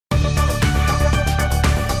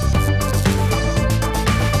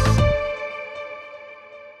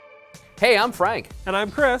Hey, I'm Frank. And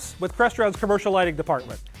I'm Chris with Crestron's Commercial Lighting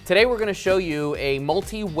Department. Today we're going to show you a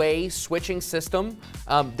multi-way switching system.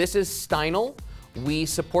 This is Steinel. We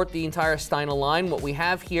support the entire Steinel line. What we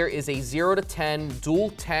have here is a 0 to 10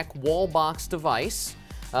 dual tech wall box device.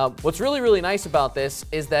 What's really nice about this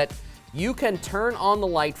is that you can turn on the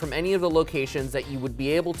light from any of the locations that you would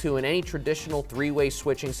be able to in any traditional three-way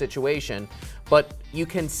switching situation, but you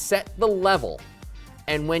can set the level.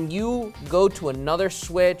 And when you go to another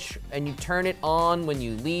switch and you turn it on when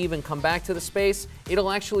you leave and come back to the space,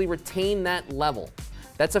 it'll actually retain that level.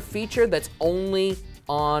 That's a feature that's only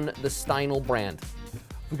on the Steinel brand.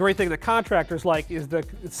 The great thing that contractors like is the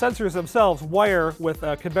sensors themselves wire with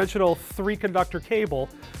a conventional 3-conductor cable.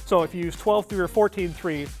 So if you use 12-3 or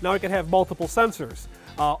 14-3, now you can have multiple sensors,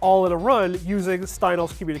 all in a run using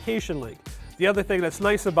Steinel's communication link. The other thing that's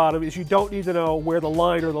nice about them is you don't need to know where the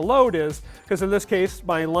line or the load is, because in this case,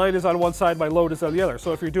 my line is on one side, my load is on the other.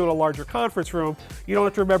 So if you're doing a larger conference room, you don't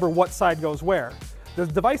have to remember what side goes where. The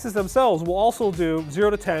devices themselves will also do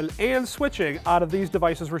 0 to 10 and switching out of these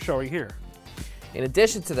devices we're showing here. In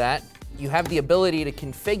addition to that, you have the ability to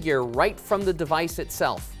configure right from the device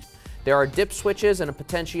itself. There are dip switches and a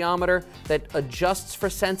potentiometer that adjusts for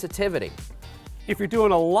sensitivity. If you're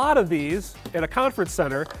doing a lot of these in a conference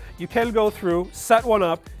center, you can go through, set one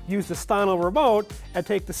up, use the Steinel remote, and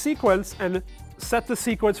take the sequence and set the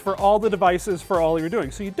sequence for all the devices for all you're doing.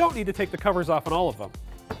 So you don't need to take the covers off on all of them.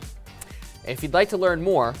 If you'd like to learn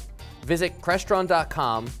more, visit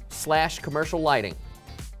crestron.com/commercial lighting.